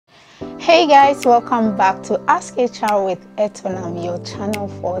Hey guys, welcome back to Ask HR with Etonam, your channel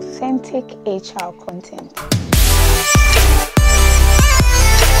for authentic HR content.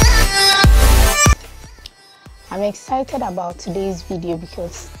 I'm excited about today's video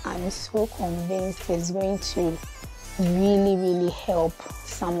because I'm so convinced it's going to really help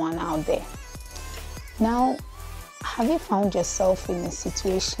someone out there. Now, have you found yourself in a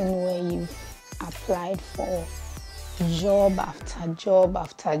situation where you've applied for job after job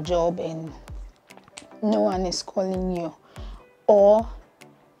after job and no one is calling you, or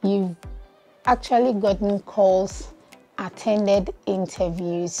you've actually gotten calls, attended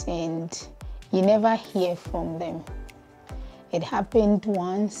interviews, and you never hear from them? It happened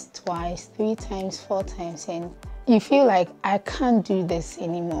once, twice, 3 times, 4 times, and you feel like, I can't do this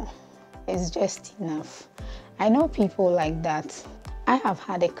anymore. It's just enough. I know people like that. I have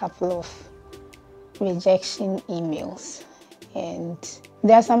had a couple of rejection emails, and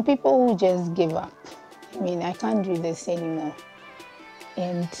there are some people who just give up. I mean, I can't do this anymore,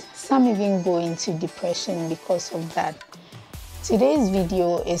 and some even go into depression because of that. Today's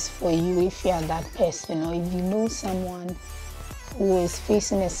video is for you if you are that person, or if you know someone who is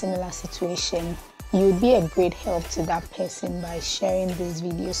facing a similar situation. You would be a great help to that person by sharing this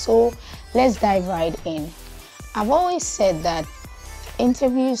video. So let's dive right in. I've always said that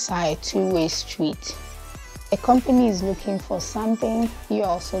interviews are a two-way street. A company is looking for something, you're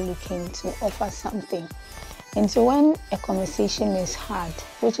also looking to offer something. And so when a conversation is had,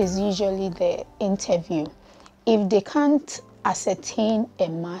 which is usually the interview, if they can't ascertain a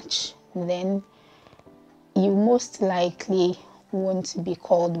match, then you most likely want to be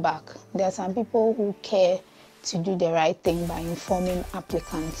called back. There are some people who care to do the right thing by informing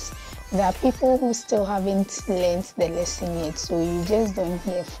applicants. There are people who still haven't learned the lesson yet, so you just don't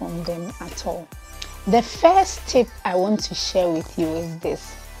hear from them at all. The first tip I want to share with you is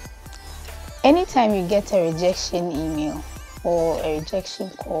this. Anytime you get a rejection email or a rejection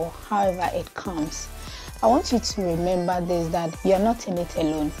call, however it comes, I want you to remember this, that you're not in it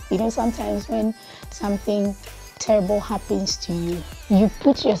alone. You know, sometimes when something terrible happens to you, you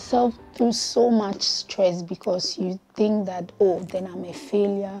put yourself through so much stress because you think that, oh, then I'm a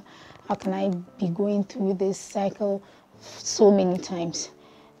failure. How can I be going through this cycle so many times?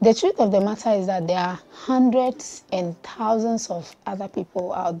 The truth of the matter is that there are hundreds and thousands of other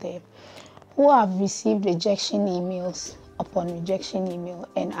people out there who have received rejection emails upon rejection email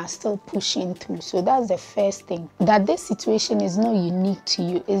and are still pushing through. So that's the first thing, that this situation is not unique to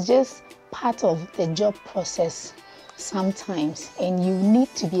you. It's just part of the job process sometimes, and you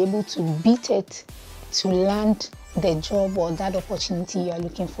need to be able to beat it to land the job or that opportunity you are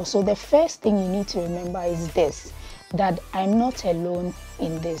looking for. So the first thing you need to remember is this, that I'm not alone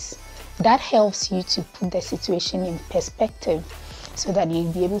in this. That helps you to put the situation in perspective so that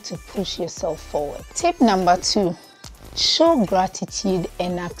you'll be able to push yourself forward. Tip number 2, show gratitude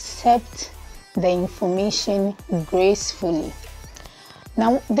and accept the information gracefully.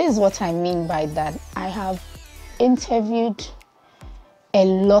 Now, this is what I mean by that. I have interviewed a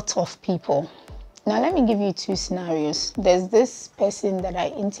lot of people. Now, let me give you 2 scenarios. There's this person that I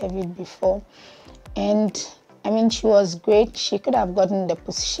interviewed before, and I mean, she was great. She could have gotten the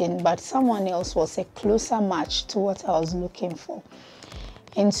position, but someone else was a closer match to what I was looking for.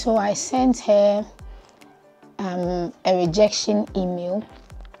 And so I sent her a rejection email,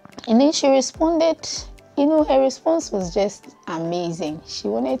 and then she responded. You know, her response was just amazing. She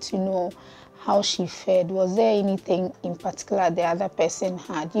wanted to know how she fared. Was there anything in particular the other person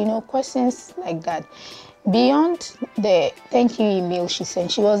had? You know, questions like that. Beyond the thank you email she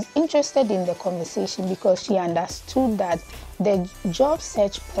sent, she was interested in the conversation because she understood that the job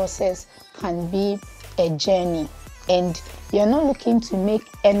search process can be a journey, and you're not looking to make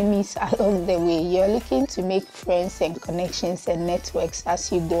enemies along the way. You're looking to make friends and connections and networks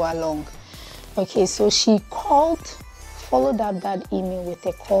as you go along. Okay, so she followed up that email with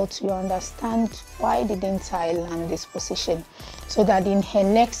a call to understand why didn't I land this position, so that in her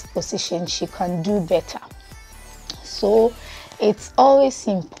next position she can do better. So it's always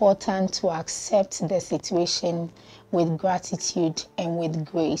important to accept the situation with gratitude and with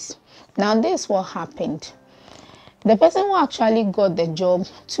grace. Now, this is what happened. The person who actually got the job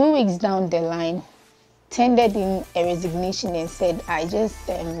 2 weeks down the line tendered in a resignation and said, I just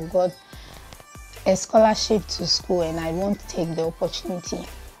got a scholarship to school and I won't take the opportunity.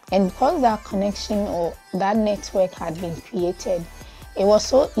 And because that connection or that network had been created, it was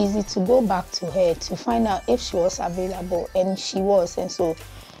so easy to go back to her to find out if she was available, and she was. And so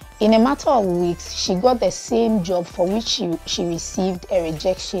in a matter of weeks, she got the same job for which she received a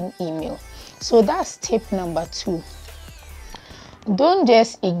rejection email. So that's tip number 2. Don't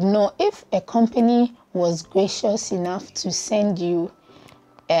just ignore. If a company was gracious enough to send you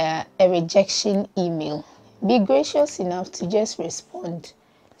a rejection email, be gracious enough to just respond,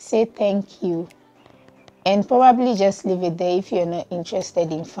 say thank you, and probably just leave it there if you're not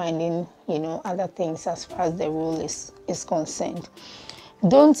interested in finding, other things as far as the role is concerned.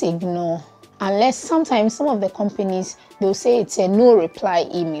 Don't ignore. Unless sometimes some of the companies, they'll say it's a no reply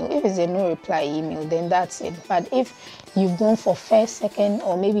email. If it's a no reply email, then that's it. But if you've gone for first, second,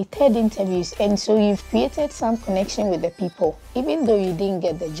 or maybe third interviews, and so you've created some connection with the people, even though you didn't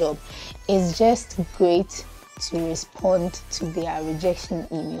get the job, it's just great to respond to their rejection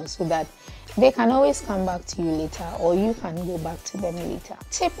email so that they can always come back to you later, or you can go back to them later.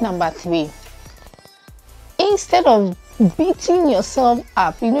 Tip number 3. Instead of beating yourself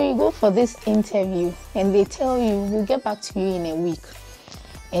up, you go for this interview and they tell you we'll get back to you in a week,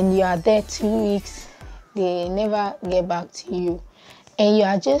 and you are there 2 weeks, they never get back to you, and you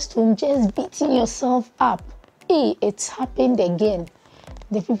are just home just beating yourself up. Hey, it's happened again.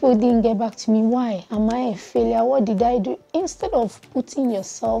 The people didn't get back to me. Why? Am I a failure? What did I do? Instead of putting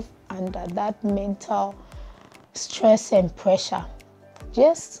yourself under that mental stress and pressure,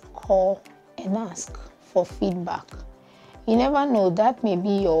 just call and ask for feedback. You never know, that may be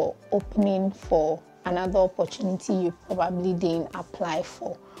your opening for another opportunity you probably didn't apply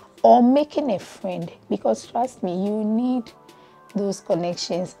for, or making a friend, because trust me, you need those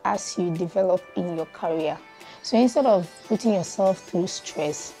connections as you develop in your career. So instead of putting yourself through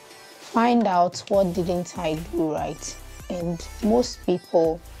stress, find out what didn't I do right, and most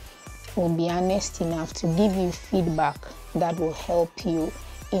people will be honest enough to give you feedback that will help you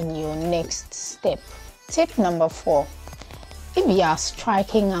in your next step. Tip number 4. If you are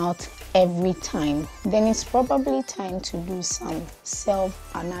striking out every time, then it's probably time to do some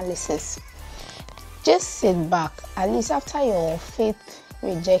self-analysis. Just sit back, at least after your fifth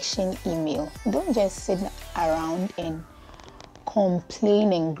rejection email. Don't just sit around and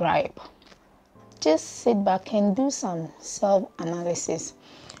complain and gripe. Just sit back and do some self-analysis.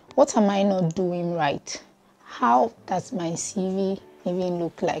 What am I not doing right? How does my CV even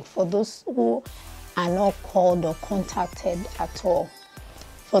look like? For those who are not called or contacted at all,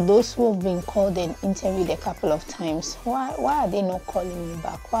 for those who have been called and interviewed a couple of times, why are they not calling me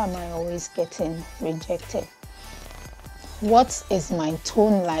back? Why am I always getting rejected? What is my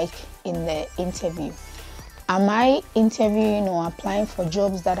tone like in the interview? Am I interviewing or applying for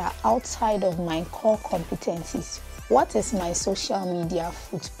jobs that are outside of my core competencies? What is my social media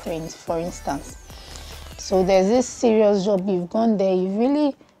footprint, for instance? So there's this serious job, you've gone there, you've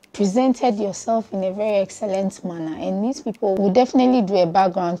really presented yourself in a very excellent manner, and these people will definitely do a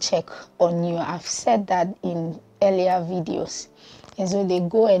background check on you. I've said that in earlier videos. And so they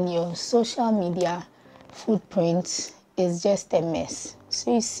go, and your social media footprint is just a mess.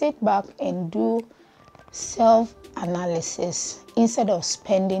 So you sit back and do self-analysis instead of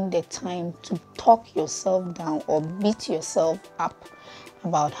spending the time to talk yourself down or beat yourself up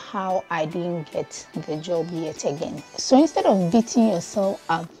about how I didn't get the job yet again. So instead of beating yourself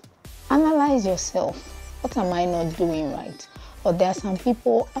up, analyze yourself. What am I not doing right? Or there are some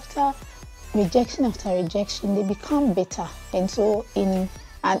people, after rejection, they become bitter. And so in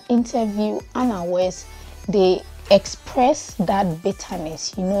an interview, unawares, they express that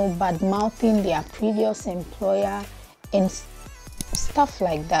bitterness, bad-mouthing their previous employer and stuff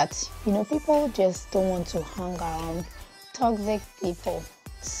like that. People just don't want to hang around toxic people.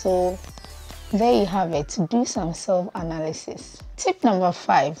 So there you have it. Do some self-analysis. Tip number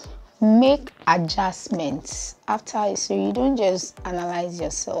 5. Make adjustments after. So you don't just analyze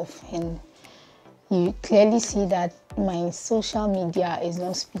yourself and you clearly see that my social media is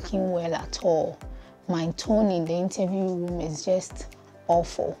not speaking well at all. My tone in the interview room is just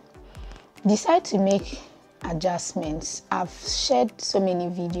awful. Decide to make adjustments. I've shared so many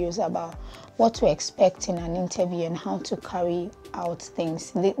videos about what to expect in an interview and how to carry out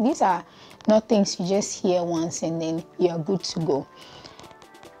things. These are not things you just hear once and then you're good to go.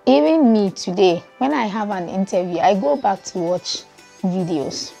 Even me today, when I have an interview, I go back to watch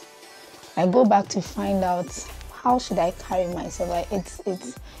videos. I go back to find out how should I carry myself.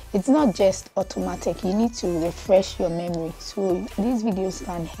 It's not just automatic. You need to refresh your memory. So these videos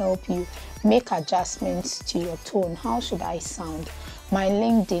can help you make adjustments to your tone. How should I sound? My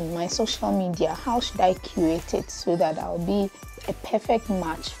LinkedIn, my social media, how should I curate it so that I'll be a perfect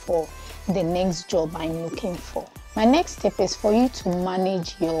match for the next job I'm looking for? My next tip is for you to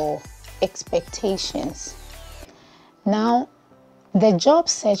manage your expectations. Now, the job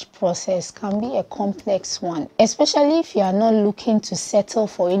search process can be a complex one, especially if you are not looking to settle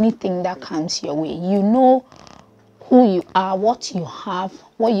for anything that comes your way. You know who you are, what you have,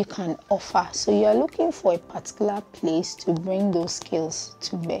 what you can offer. So you are looking for a particular place to bring those skills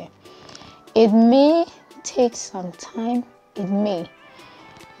to bear. It may take some time, it may,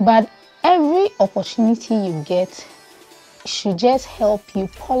 but every opportunity you get should just help you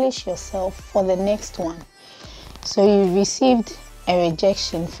polish yourself for the next one. So you received a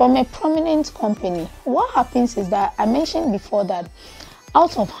rejection from a prominent company. What happens is that I mentioned before that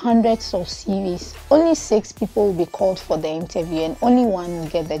out of hundreds of CVs, only 6 people will be called for the interview and only 1 will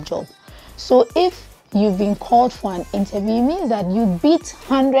get the job. So if you've been called for an interview, it means that you beat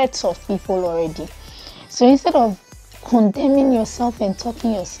hundreds of people already. So instead of condemning yourself and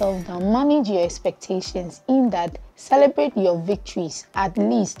talking yourself down, manage your expectations in that celebrate your victories. At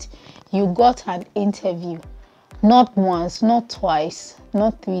least you got an interview. Not once, not twice,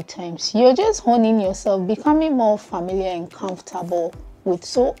 not 3 times. You're just honing yourself, becoming more familiar and comfortable with.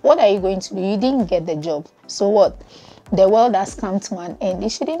 So what are you going to do? You didn't get the job. So what? The world has come to an end. It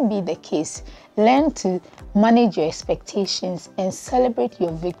shouldn't be the case. Learn to manage your expectations and celebrate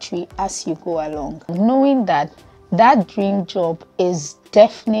your victory as you go along, knowing that that dream job is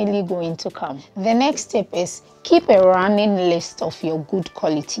definitely going to come. The next step is keep a running list of your good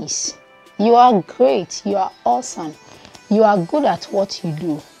qualities. You are great, you are awesome, you are good at what you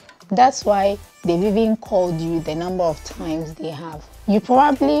do. That's why they've even called you the number of times they have. You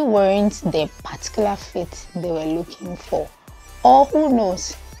probably weren't the particular fit they were looking for. Or who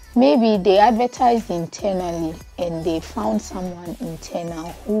knows, maybe they advertised internally and they found someone internal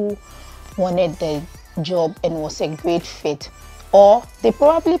who wanted the job and was a great fit. Or they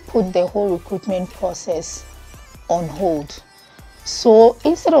probably put the whole recruitment process on hold. So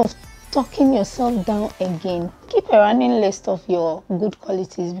instead of talking yourself down again, keep a running list of your good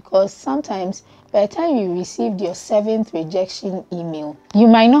qualities, because sometimes by the time you received your 7th rejection email, you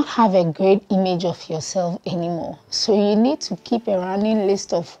might not have a great image of yourself anymore. So you need to keep a running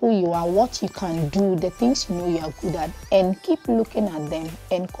list of who you are, what you can do, the things you know you are good at, and keep looking at them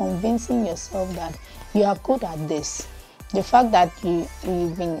and convincing yourself that you are good at this. The fact that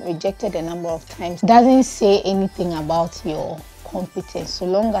you've been rejected a number of times doesn't say anything about your competence, so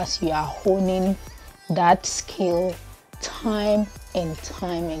long as you are honing that skill time and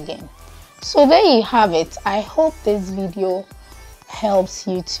time again. So there you have it. I hope this video helps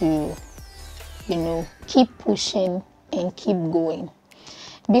you to, keep pushing and keep going.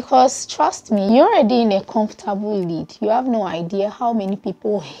 Because trust me, you're already in a comfortable lead. You have no idea how many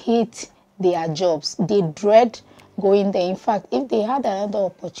people hate their jobs. They dread going there. In fact, if they had another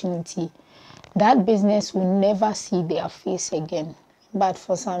opportunity, that business will never see their face again. But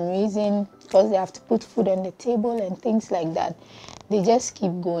for some reason, because they have to put food on the table and things like that, they just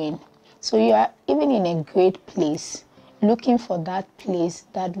keep going. So you are even in a great place, looking for that place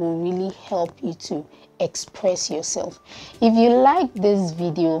that will really help you to express yourself. If you like this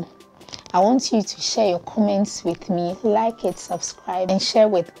video, I want you to share your comments with me, like it, subscribe, and share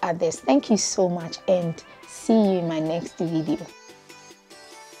with others. Thank you so much, and see you in my next video.